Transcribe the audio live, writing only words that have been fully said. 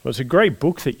Well, it's a great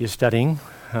book that you're studying,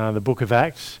 the book of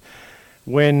Acts.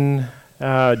 When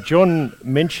John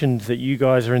mentioned that you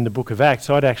guys are in the book of Acts,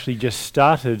 I'd actually just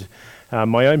started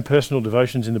my own personal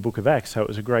devotions in the book of Acts, so it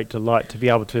was a great delight to be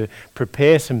able to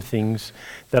prepare some things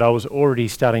that I was already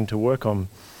starting to work on.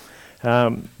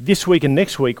 This week and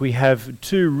next week we have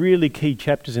two really key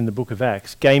chapters in the book of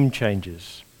Acts, game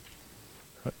changers.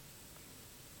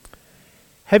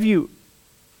 Have you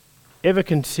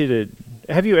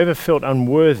ever felt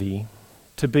unworthy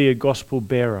to be a gospel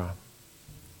bearer?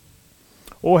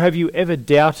 Or have you ever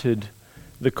doubted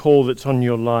the call that's on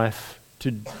your life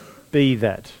to be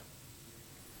that?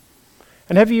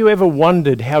 And have you ever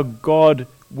wondered how God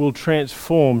will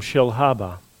transform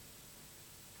Shellharbour?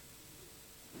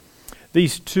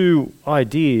 These two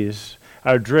ideas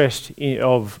are addressed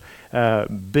of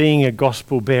being a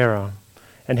gospel bearer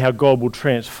and how God will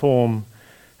transform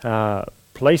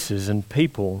places and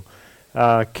people,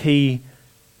 key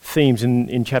themes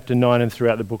in chapter 9 and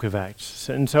throughout the book of Acts.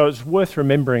 And so it's worth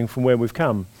remembering from where we've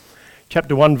come.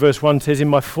 Chapter 1 verse 1 says, "In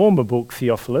my former book,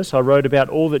 Theophilus, I wrote about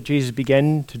all that Jesus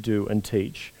began to do and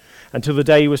teach until the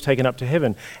day he was taken up to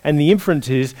heaven." And the inference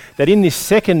is that in this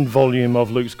second volume of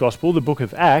Luke's Gospel, the book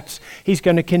of Acts, he's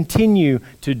going to continue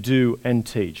to do and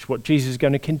teach what Jesus is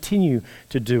going to continue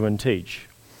to do and teach.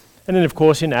 And then, of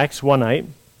course, in Acts 1:8,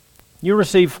 you'll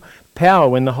receive power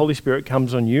when the Holy Spirit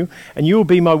comes on you, and you will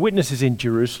be my witnesses in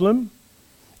Jerusalem,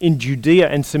 in Judea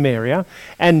and Samaria,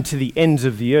 and to the ends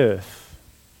of the earth.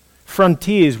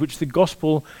 Frontiers which the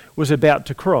gospel was about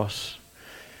to cross.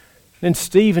 Then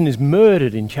Stephen is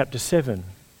murdered in chapter 7.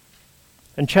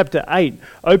 And chapter 8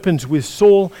 opens with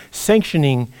Saul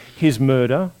sanctioning his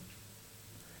murder,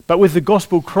 but with the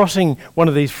gospel crossing one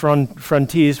of these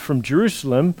frontiers from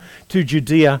Jerusalem to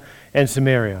Judea and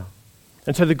Samaria.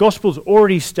 And so the gospel's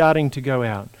already starting to go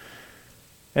out.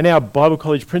 And our Bible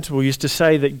college principal used to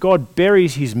say that God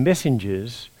buries his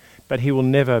messengers, but he will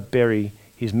never bury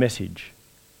his message.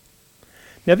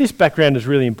 Now this background is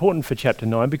really important for chapter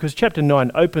 9 because chapter 9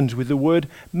 opens with the word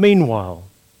meanwhile.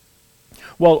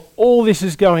 While all this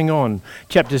is going on,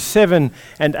 chapters 7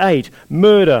 and 8,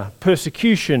 murder,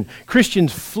 persecution,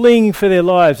 Christians fleeing for their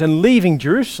lives and leaving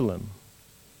Jerusalem.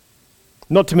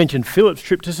 Not to mention Philip's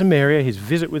trip to Samaria, his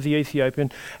visit with the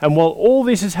Ethiopian. And while all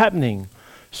this is happening,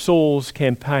 Saul's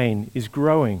campaign is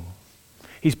growing.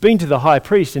 He's been to the high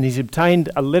priest and he's obtained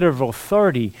a letter of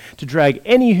authority to drag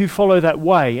any who follow that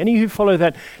way, any who follow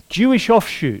that Jewish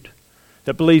offshoot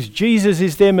that believes Jesus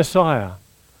is their Messiah,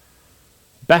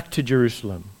 back to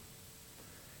Jerusalem.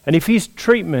 And if his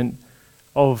treatment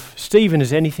of Stephen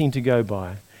is anything to go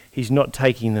by, he's not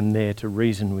taking them there to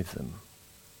reason with them.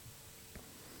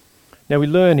 Now we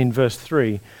learn in verse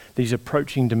 3 that he's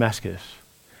approaching Damascus,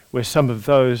 where some of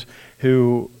those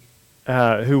who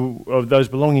of those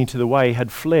belonging to the way had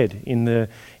fled in the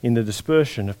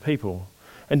dispersion of people.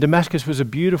 And Damascus was a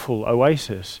beautiful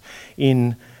oasis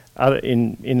in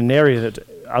an area that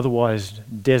otherwise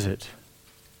desert.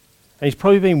 And he's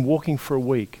probably been walking for a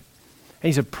week. And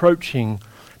he's approaching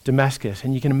Damascus.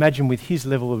 And you can imagine with his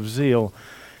level of zeal,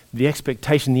 the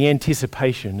expectation, the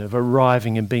anticipation of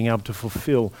arriving and being able to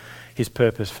fulfill his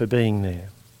purpose for being there.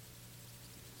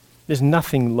 There's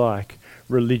nothing like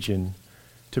religion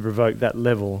to provoke that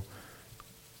level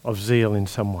of zeal in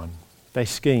someone. They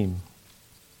scheme.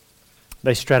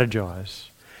 They strategize.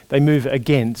 They move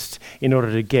against in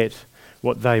order to get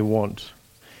what they want.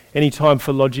 Any time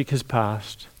for logic has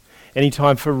passed. Any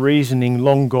time for reasoning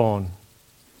long gone.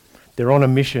 They're on a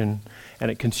mission and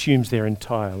it consumes their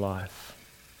entire life.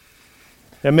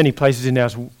 Now, many places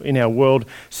in our world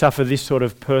suffer this sort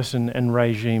of person and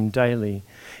regime daily.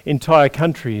 Entire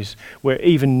countries where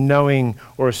even knowing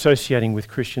or associating with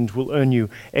Christians will earn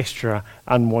you extra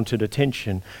unwanted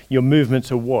attention. Your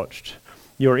movements are watched.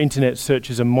 Your internet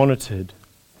searches are monitored.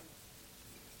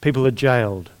 People are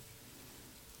jailed.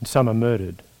 And some are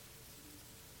murdered.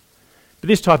 But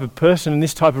this type of person and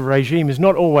this type of regime is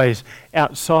not always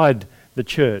outside the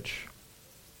church.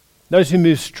 Those who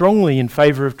move strongly in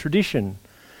favour of tradition.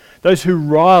 Those who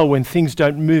rile when things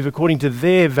don't move according to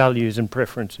their values and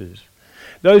preferences.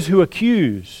 Those who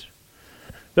accuse.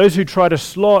 Those who try to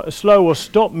slow or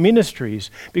stop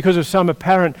ministries because of some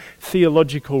apparent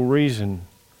theological reason.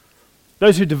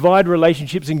 Those who divide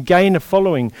relationships and gain a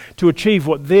following to achieve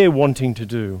what they're wanting to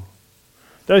do.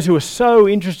 Those who are so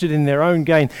interested in their own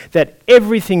gain that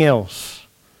everything else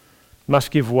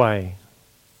must give way.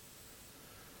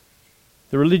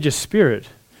 The religious spirit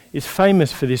is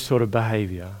famous for this sort of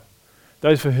behaviour.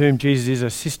 Those for whom Jesus is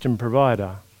a system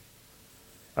provider,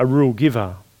 a rule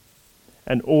giver,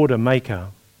 an order maker,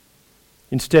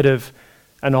 instead of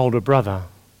an older brother,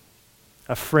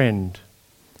 a friend,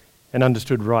 and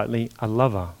understood rightly, a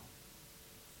lover.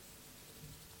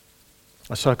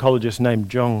 A psychologist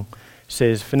named Jung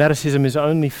says, fanaticism is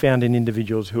only found in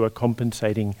individuals who are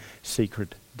compensating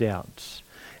secret doubts,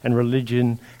 and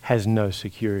religion has no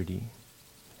security.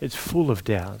 It's full of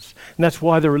doubts, and that's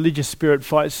why the religious spirit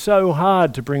fights so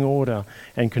hard to bring order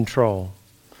and control.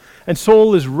 And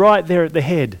Saul is right there at the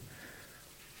head.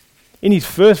 In his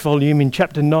first volume, in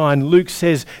chapter 9, Luke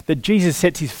says that Jesus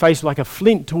sets his face like a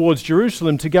flint towards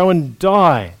Jerusalem to go and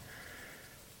die.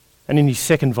 And in his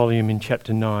second volume, in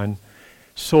chapter 9,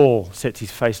 Saul sets his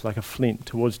face like a flint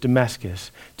towards Damascus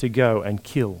to go and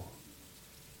kill.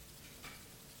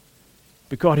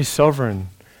 But God is sovereign,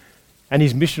 and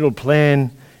his missional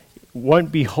plan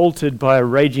won't be halted by a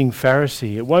raging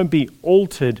Pharisee. It won't be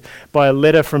altered by a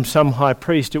letter from some high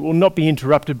priest. It will not be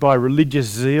interrupted by religious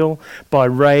zeal, by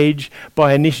rage,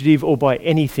 by initiative, or by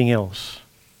anything else.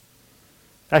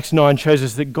 Acts 9 shows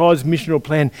us that God's missional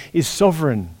plan is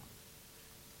sovereign.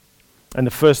 And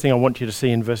the first thing I want you to see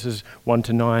in verses 1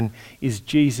 to 9 is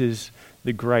Jesus,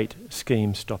 the great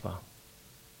scheme stopper.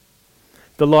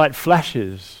 The light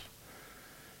flashes.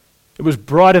 It was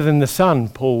brighter than the sun,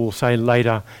 Paul will say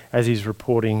later as he's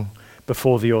reporting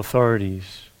before the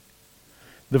authorities.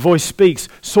 The voice speaks,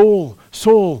 Saul,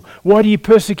 Saul, why do you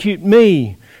persecute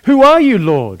me? Who are you,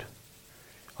 Lord?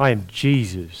 I am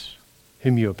Jesus,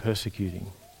 whom you are persecuting.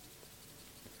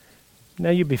 Now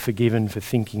you'll be forgiven for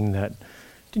thinking that,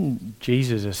 didn't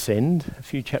Jesus ascend a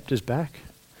few chapters back?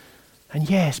 And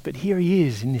yes, but here he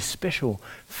is in this special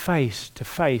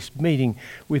face-to-face meeting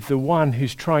with the one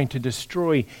who's trying to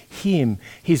destroy him,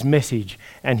 his message,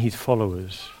 and his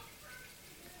followers.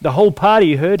 The whole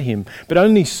party heard him, but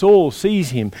only Saul sees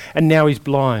him, and now he's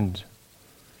blind.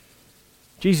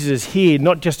 Jesus is here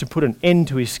not just to put an end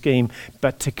to his scheme,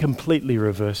 but to completely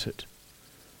reverse it.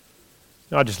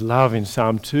 I just love in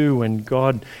Psalm 2 when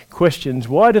God questions,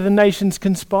 why do the nations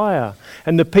conspire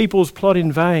and the peoples plot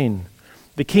in vain?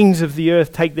 The kings of the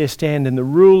earth take their stand, and the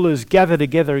rulers gather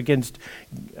together against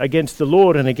the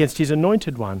Lord and against his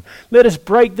anointed one. Let us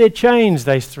break their chains,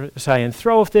 they say, and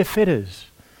throw off their fetters.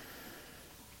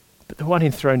 But the one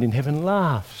enthroned in heaven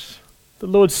laughs. The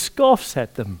Lord scoffs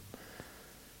at them.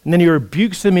 And then he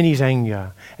rebukes them in his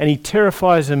anger, and he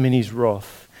terrifies them in his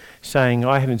wrath, saying,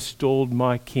 I have installed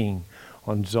my king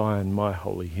on Zion, my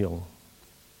holy hill.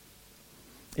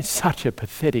 It's such a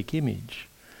pathetic image.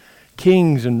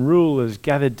 Kings and rulers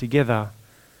gathered together,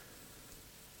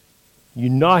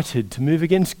 united to move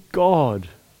against God.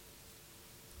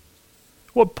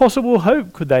 What possible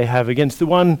hope could they have against the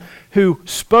one who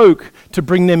spoke to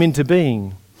bring them into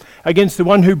being, against the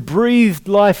one who breathed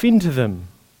life into them?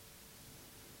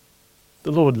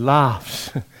 The Lord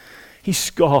laughs, he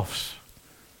scoffs,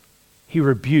 he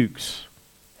rebukes,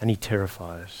 and he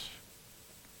terrifies.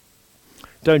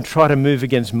 Don't try to move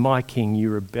against my king,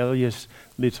 you rebellious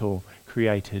little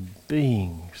created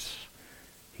beings,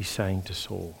 he's saying to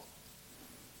Saul.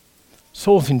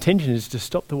 Saul's intention is to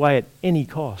stop the way at any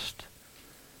cost.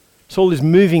 Saul is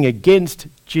moving against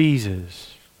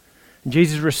Jesus. And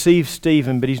Jesus receives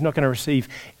Stephen, but he's not going to receive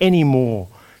any more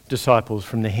disciples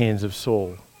from the hands of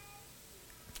Saul.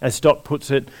 As Stott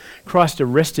puts it, Christ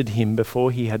arrested him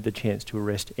before he had the chance to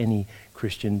arrest any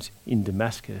Christians in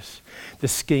Damascus. The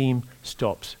scheme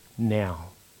stops now.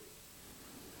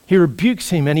 He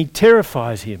rebukes him and he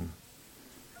terrifies him.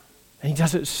 And he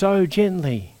does it so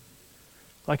gently,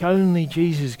 like only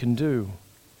Jesus can do.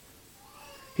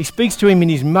 He speaks to him in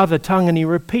his mother tongue and he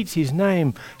repeats his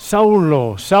name,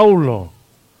 Saulo, Saulo.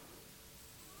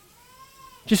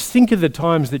 Just think of the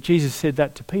times that Jesus said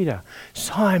that to Peter.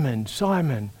 Simon,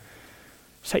 Simon,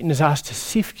 Satan has asked to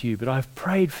sift you, but I've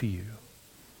prayed for you.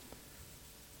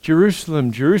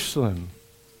 Jerusalem, Jerusalem,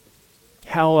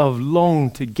 how I've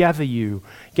longed to gather your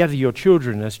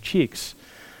children as chicks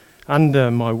under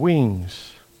my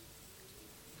wings.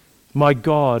 My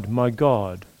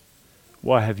God,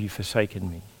 why have you forsaken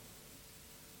me?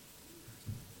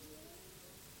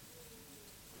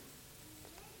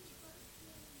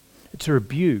 It's a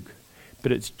rebuke,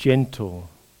 but it's gentle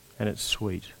and it's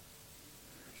sweet.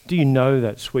 Do you know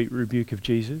that sweet rebuke of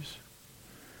Jesus?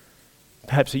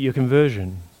 Perhaps at your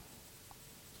conversion.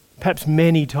 Perhaps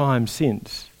many times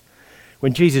since,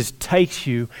 when Jesus takes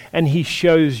you and he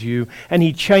shows you and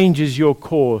he changes your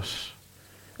course.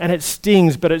 And it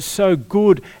stings, but it's so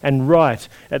good and right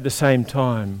at the same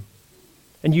time.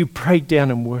 And you break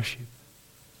down and worship.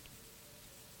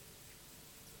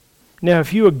 Now,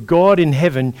 if you are God in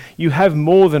heaven, you have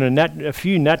more than a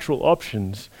few natural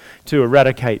options to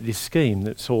eradicate this scheme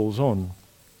that Saul's on.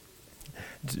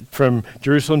 From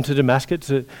Jerusalem to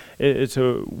Damascus, it's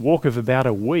a walk of about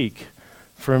a week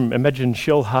from, imagine,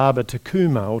 Shell Harbour to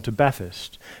Cooma or to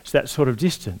Bathurst. It's that sort of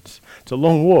distance. It's a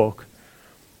long walk.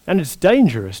 And it's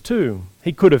dangerous too.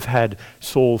 He could have had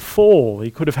Saul fall. He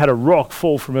could have had a rock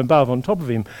fall from above on top of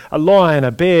him. A lion,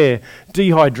 a bear,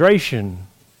 dehydration.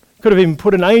 Could have even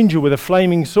put an angel with a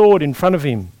flaming sword in front of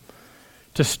him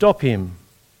to stop him.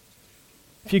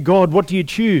 If you're God, what do you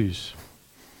choose?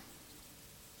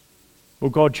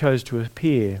 Well, God chose to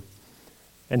appear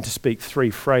and to speak 3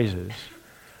 phrases.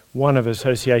 One of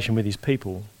association with his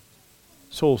people.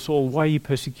 Saul, Saul, why are you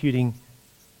persecuting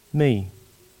me?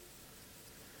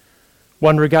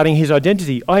 One regarding his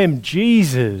identity. I am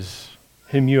Jesus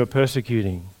whom you are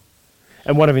persecuting.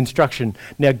 And one of instruction.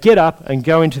 Now get up and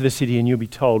go into the city and you'll be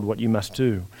told what you must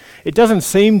do. It doesn't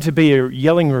seem to be a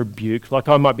yelling rebuke like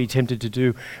I might be tempted to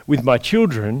do with my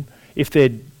children if they're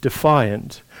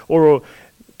defiant, or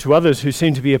to others who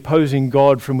seem to be opposing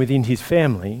God from within his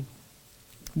family.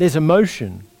 There's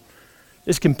emotion.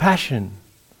 There's compassion.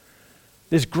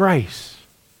 There's grace.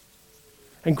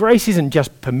 And grace isn't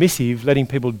just permissive, letting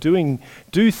people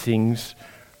do things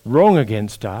wrong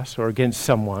against us or against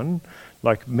someone,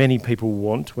 like many people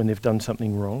want when they've done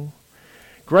something wrong.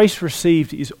 Grace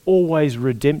received is always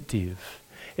redemptive.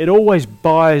 It always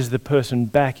buys the person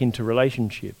back into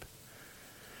relationship.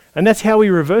 And that's how he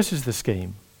reverses the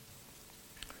scheme.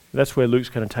 That's where Luke's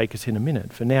going to take us in a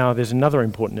minute. For now, there's another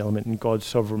important element in God's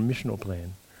sovereign missional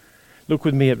plan. Look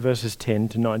with me at verses 10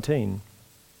 to 19.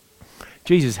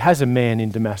 Jesus has a man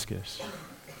in Damascus,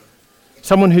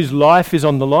 someone whose life is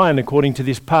on the line according to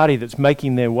this party that's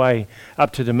making their way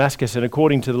up to Damascus and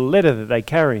according to the letter that they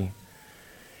carry.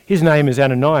 His name is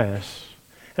Ananias,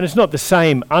 and it's not the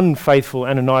same unfaithful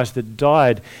Ananias that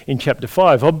died in chapter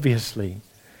 5, obviously.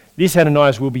 This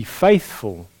Ananias will be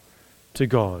faithful to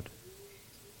God.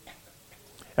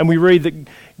 And we read that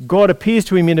God appears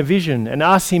to him in a vision and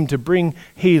asks him to bring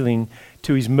healing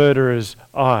to his murderer's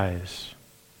eyes.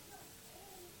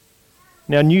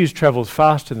 Now, news travels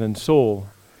faster than Saul,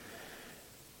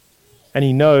 and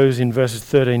he knows in verses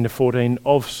 13 to 14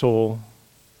 of Saul,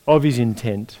 of his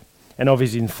intent, and of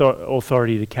his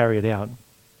authority to carry it out.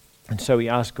 And so he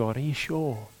asks God, are you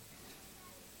sure?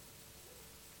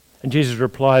 And Jesus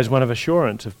replies one of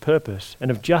assurance, of purpose,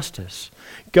 and of justice.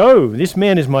 Go, this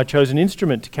man is my chosen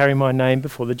instrument to carry my name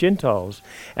before the Gentiles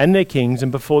and their kings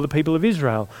and before the people of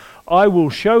Israel. I will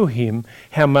show him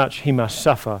how much he must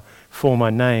suffer for my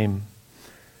name.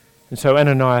 And so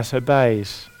Ananias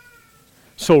obeys.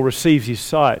 Saul receives his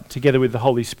sight together with the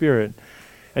Holy Spirit,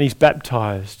 and he's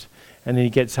baptized, and then he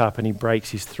gets up and he breaks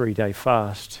his 3-day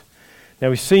fast. Now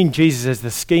we've seen Jesus as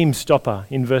the scheme stopper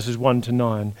in verses 1 to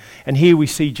 9, and here we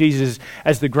see Jesus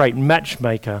as the great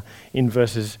matchmaker in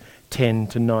verses 10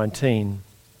 to 19.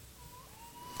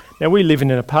 Now we live in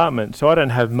an apartment, so I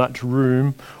don't have much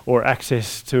room or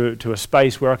access to a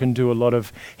space where I can do a lot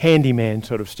of handyman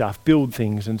sort of stuff, build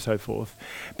things and so forth.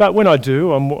 But when I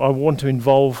do, I want to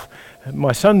involve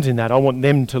my sons in that. I want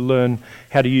them to learn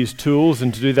how to use tools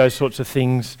and to do those sorts of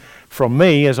things from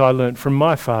me as I learnt from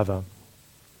my father.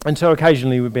 And so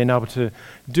occasionally we've been able to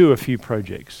do a few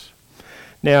projects.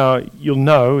 Now, you'll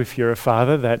know if you're a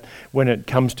father that when it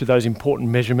comes to those important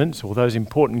measurements or those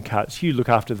important cuts, you look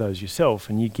after those yourself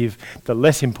and you give the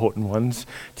less important ones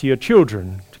to your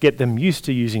children to get them used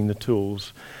to using the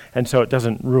tools and so it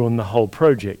doesn't ruin the whole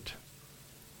project.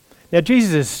 Now,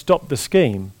 Jesus has stopped the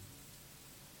scheme,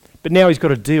 but now he's got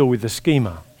to deal with the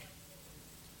schemer.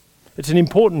 It's an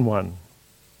important one.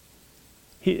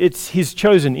 It's his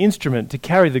chosen instrument to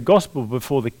carry the gospel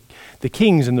before the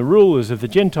kings and the rulers of the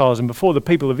Gentiles and before the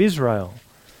people of Israel.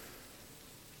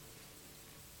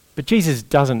 But Jesus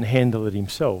doesn't handle it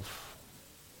himself.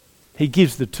 He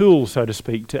gives the tool, so to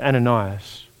speak, to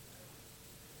Ananias.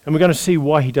 And we're going to see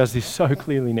why he does this so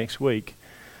clearly next week.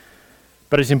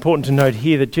 But it's important to note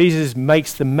here that Jesus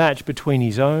makes the match between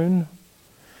his own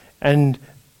and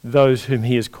those whom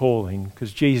he is calling,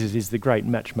 because Jesus is the great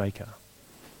matchmaker.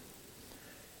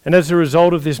 And as a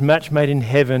result of this match made in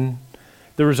heaven,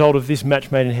 the result of this match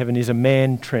made in heaven is a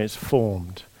man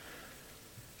transformed.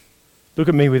 Look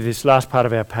at me with this last part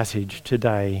of our passage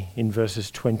today in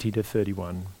verses 20 to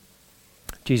 31.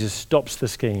 Jesus stops the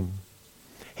scheme.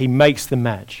 He makes the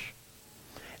match.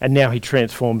 And now he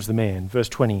transforms the man. Verse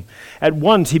 20. At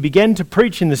once he began to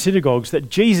preach in the synagogues that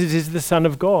Jesus is the Son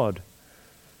of God.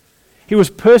 He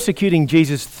was persecuting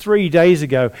Jesus 3 days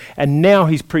ago, and now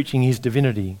he's preaching his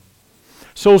divinity.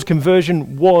 Saul's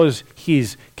conversion was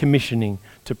his commissioning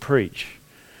to preach.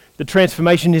 The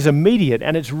transformation is immediate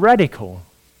and it's radical.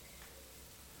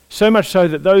 So much so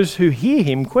that those who hear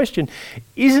him question,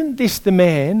 isn't this the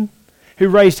man who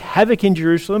raised havoc in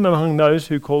Jerusalem among those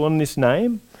who call on this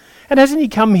name? And hasn't he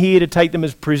come here to take them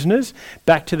as prisoners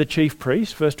back to the chief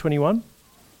priest, verse 21?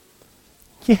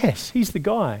 Yes, he's the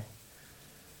guy.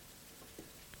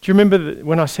 Do you remember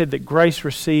when I said that grace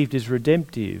received is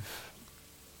redemptive?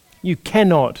 You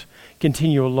cannot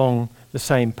continue along the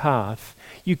same path.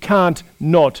 You can't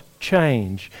not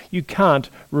change. You can't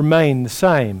remain the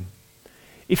same.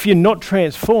 If you're not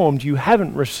transformed, you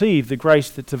haven't received the grace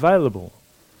that's available.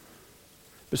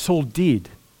 But Saul did,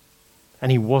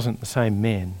 and he wasn't the same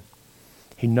man.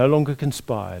 He no longer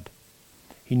conspired.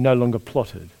 He no longer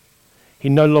plotted. He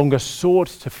no longer sought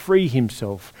to free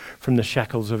himself from the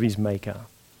shackles of his maker.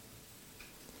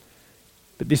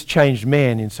 But this changed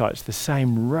man incites the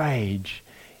same rage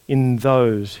in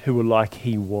those who were like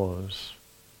he was.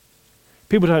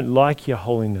 People don't like your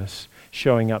holiness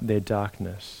showing up their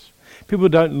darkness. People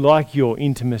don't like your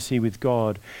intimacy with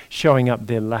God showing up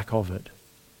their lack of it.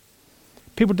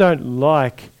 People don't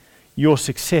like your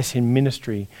success in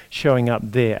ministry showing up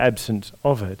their absence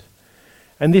of it.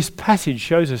 And this passage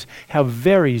shows us how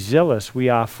very zealous we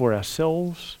are for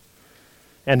ourselves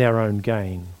and our own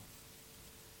gain.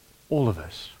 All of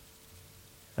us,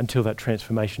 until that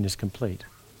transformation is complete.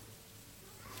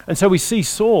 And so we see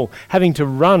Saul having to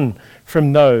run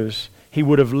from those he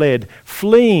would have led,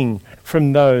 fleeing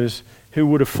from those who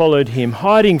would have followed him,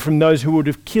 hiding from those who would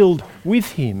have killed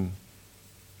with him.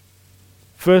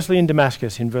 Firstly in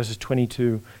Damascus in verses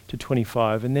 22 to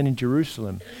 25, and then in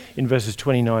Jerusalem in verses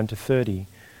 29 to 30.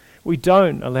 We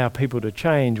don't allow people to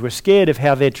change. We're scared of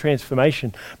how their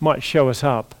transformation might show us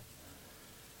up.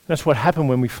 That's what happened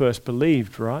when we first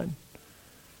believed, right?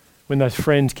 When those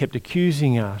friends kept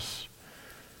accusing us,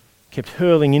 kept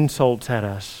hurling insults at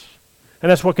us. And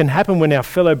that's what can happen when our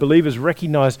fellow believers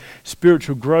recognize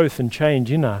spiritual growth and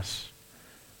change in us.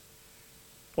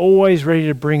 Always ready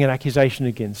to bring an accusation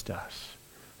against us.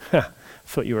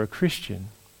 Thought you were a Christian.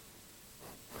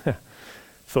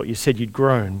 Thought you said you'd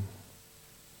grown.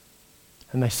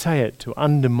 And they say it to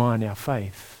undermine our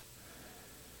faith.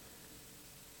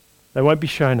 They won't be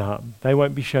shown up, they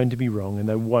won't be shown to be wrong, and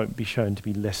they won't be shown to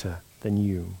be lesser than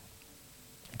you.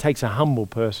 It takes a humble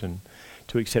person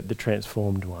to accept the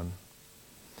transformed one.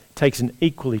 It takes an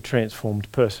equally transformed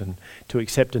person to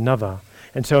accept another.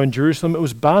 And so in Jerusalem it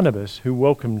was Barnabas who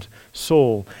welcomed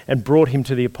Saul and brought him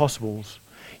to the apostles,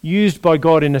 used by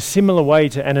God in a similar way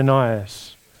to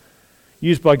Ananias,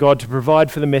 used by God to provide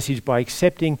for the message by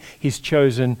accepting his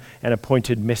chosen and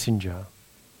appointed messenger.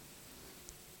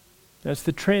 It's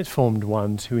the transformed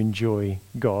ones who enjoy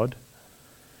God.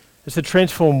 It's the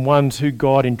transformed ones who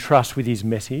God entrusts with his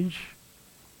message.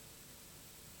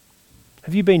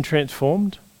 Have you been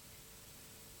transformed?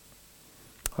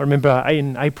 I remember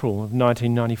in April of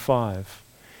 1995,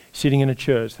 sitting in a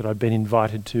church that I'd been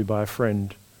invited to by a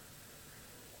friend.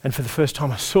 And for the first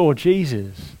time I saw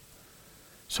Jesus,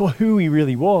 saw who he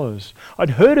really was.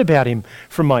 I'd heard about him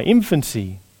from my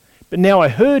infancy, but now I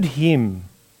heard him.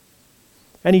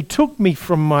 And he took me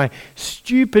from my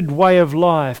stupid way of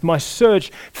life, my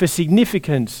search for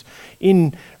significance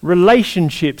in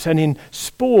relationships and in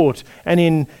sport and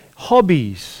in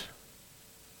hobbies.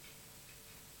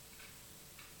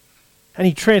 And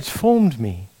he transformed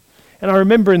me. And I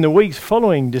remember in the weeks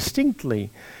following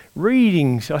distinctly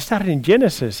reading, I started in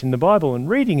Genesis in the Bible and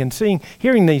reading and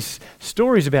hearing these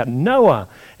stories about Noah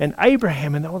and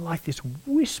Abraham, and they were like this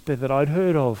whisper that I'd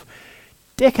heard of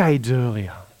decades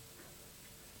earlier.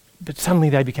 But suddenly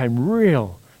they became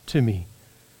real to me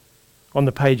on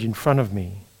the page in front of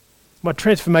me. My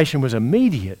transformation was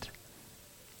immediate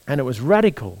and it was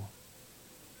radical.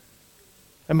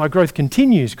 And my growth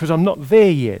continues because I'm not there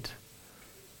yet.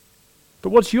 But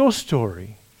what's your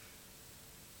story?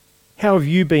 How have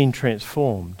you been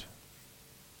transformed?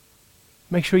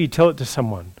 Make sure you tell it to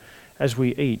someone as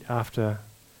we eat after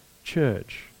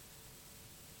church.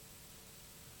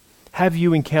 Have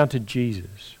you encountered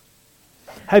Jesus?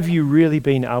 Have you really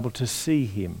been able to see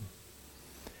him?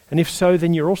 And if so,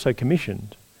 then you're also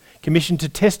commissioned to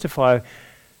testify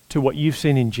to what you've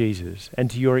seen in Jesus and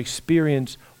to your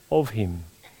experience of him.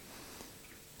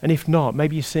 And if not,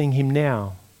 maybe you're seeing him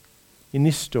now in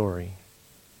this story,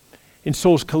 in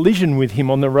Saul's collision with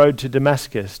him on the road to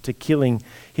Damascus, to killing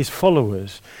his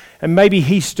followers. And maybe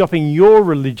he's stopping your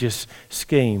religious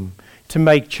scheme to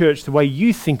make church the way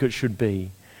you think it should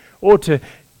be, or to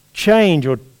change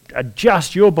or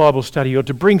adjust your Bible study, or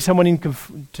to bring someone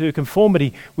into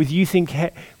conformity with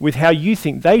how you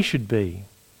think they should be.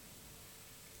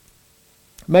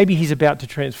 Maybe he's about to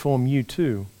transform you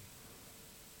too.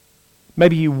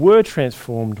 Maybe you were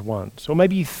transformed once, or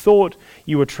maybe you thought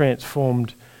you were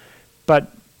transformed,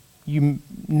 but you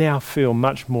now feel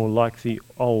much more like the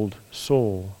old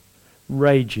Saul,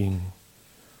 raging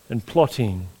and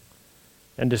plotting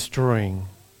and destroying.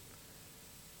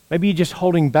 Maybe you're just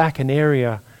holding back an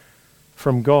area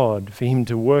from God for him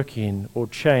to work in or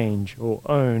change or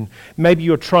own. Maybe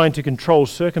you're trying to control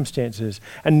circumstances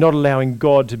and not allowing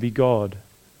God to be God.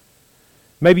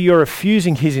 Maybe you're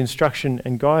refusing his instruction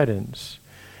and guidance.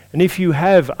 And if you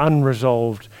have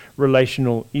unresolved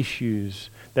relational issues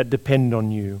that depend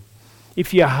on you,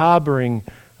 if you're harboring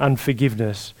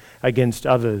unforgiveness against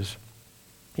others,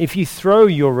 if you throw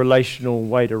your relational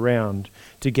weight around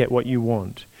to get what you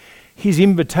want, his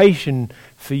invitation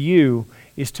for you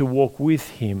is to walk with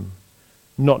him,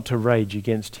 not to rage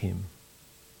against him.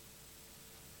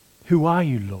 Who are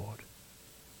you, Lord?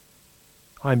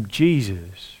 I'm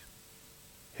Jesus,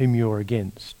 whom you're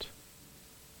against.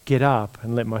 Get up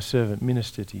and let my servant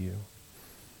minister to you.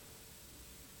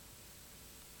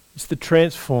 It's the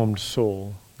transformed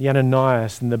Saul, the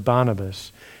Ananias and the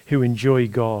Barnabas who enjoy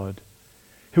God,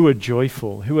 who are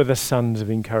joyful, who are the sons of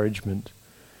encouragement.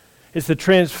 It's the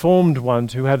transformed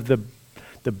ones who have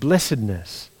the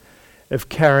blessedness of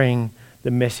carrying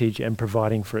the message and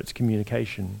providing for its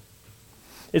communication.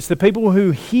 It's the people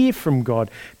who hear from God,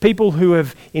 people who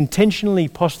have intentionally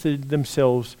postured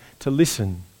themselves to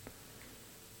listen.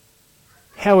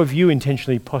 How have you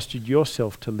intentionally postured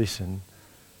yourself to listen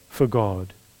for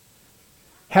God?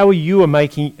 How are you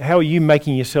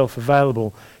making yourself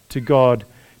available to God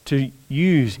to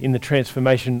use in the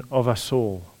transformation of us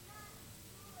all?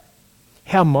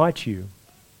 How might you?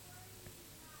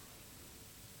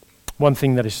 One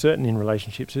thing that is certain in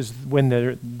relationships is when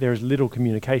there is little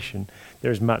communication,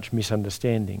 there is much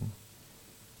misunderstanding.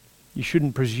 You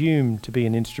shouldn't presume to be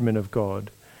an instrument of God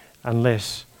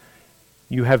unless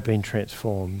you have been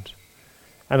transformed,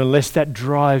 and unless that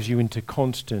drives you into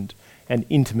constant and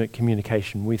intimate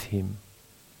communication with him.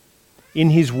 In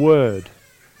his word,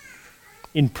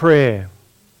 in prayer,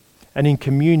 and in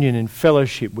communion and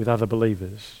fellowship with other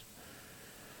believers.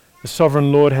 The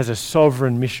sovereign Lord has a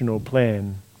sovereign missional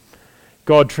plan.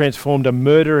 God transformed a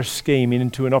murderous scheme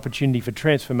into an opportunity for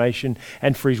transformation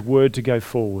and for his word to go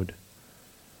forward.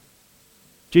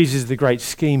 Jesus is the great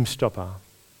scheme stopper.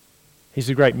 He's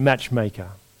the great matchmaker.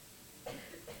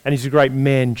 And he's a great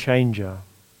man changer.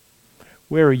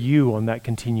 Where are you on that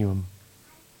continuum?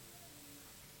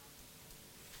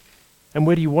 And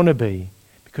where do you want to be?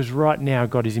 Because right now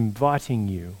God is inviting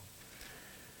you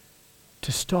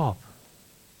to stop,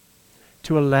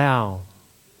 to allow,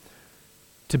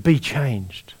 to be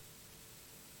changed.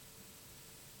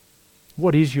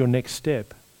 What is your next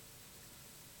step?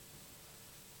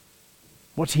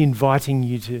 What's he inviting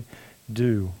you to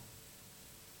do?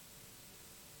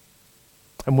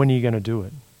 And when are you going to do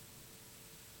it?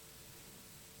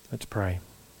 Let's pray.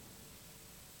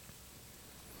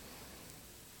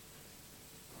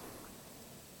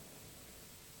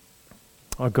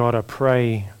 Oh God, I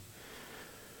pray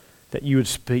that you would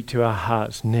speak to our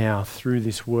hearts now through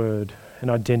this word and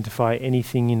identify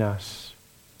anything in us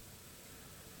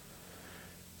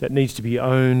that needs to be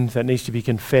owned, that needs to be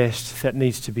confessed, that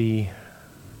needs to be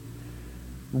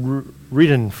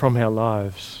ridden from our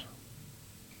lives.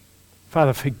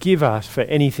 Father, forgive us for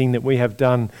anything that we have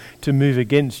done to move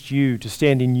against you, to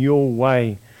stand in your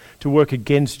way, to work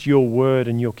against your word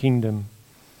and your kingdom.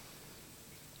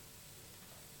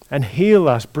 And heal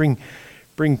us, bring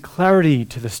clarity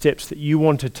to the steps that you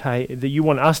want to take, that you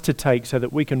want us to take, so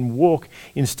that we can walk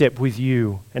in step with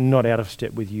you and not out of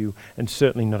step with you, and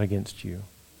certainly not against you.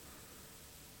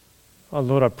 Oh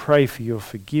Lord, I pray for your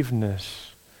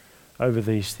forgiveness over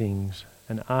these things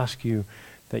and ask you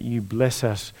that you bless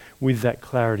us with that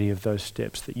clarity of those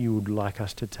steps that you would like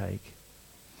us to take.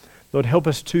 Lord, help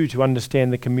us too to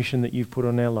understand the commission that you've put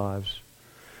on our lives.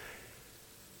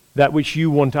 That which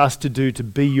you want us to do to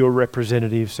be your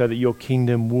representative, so that your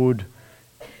kingdom would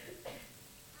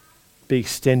be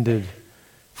extended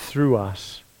through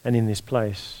us and in this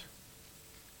place.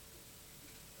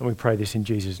 And we pray this in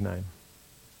Jesus' name.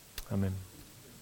 Amen.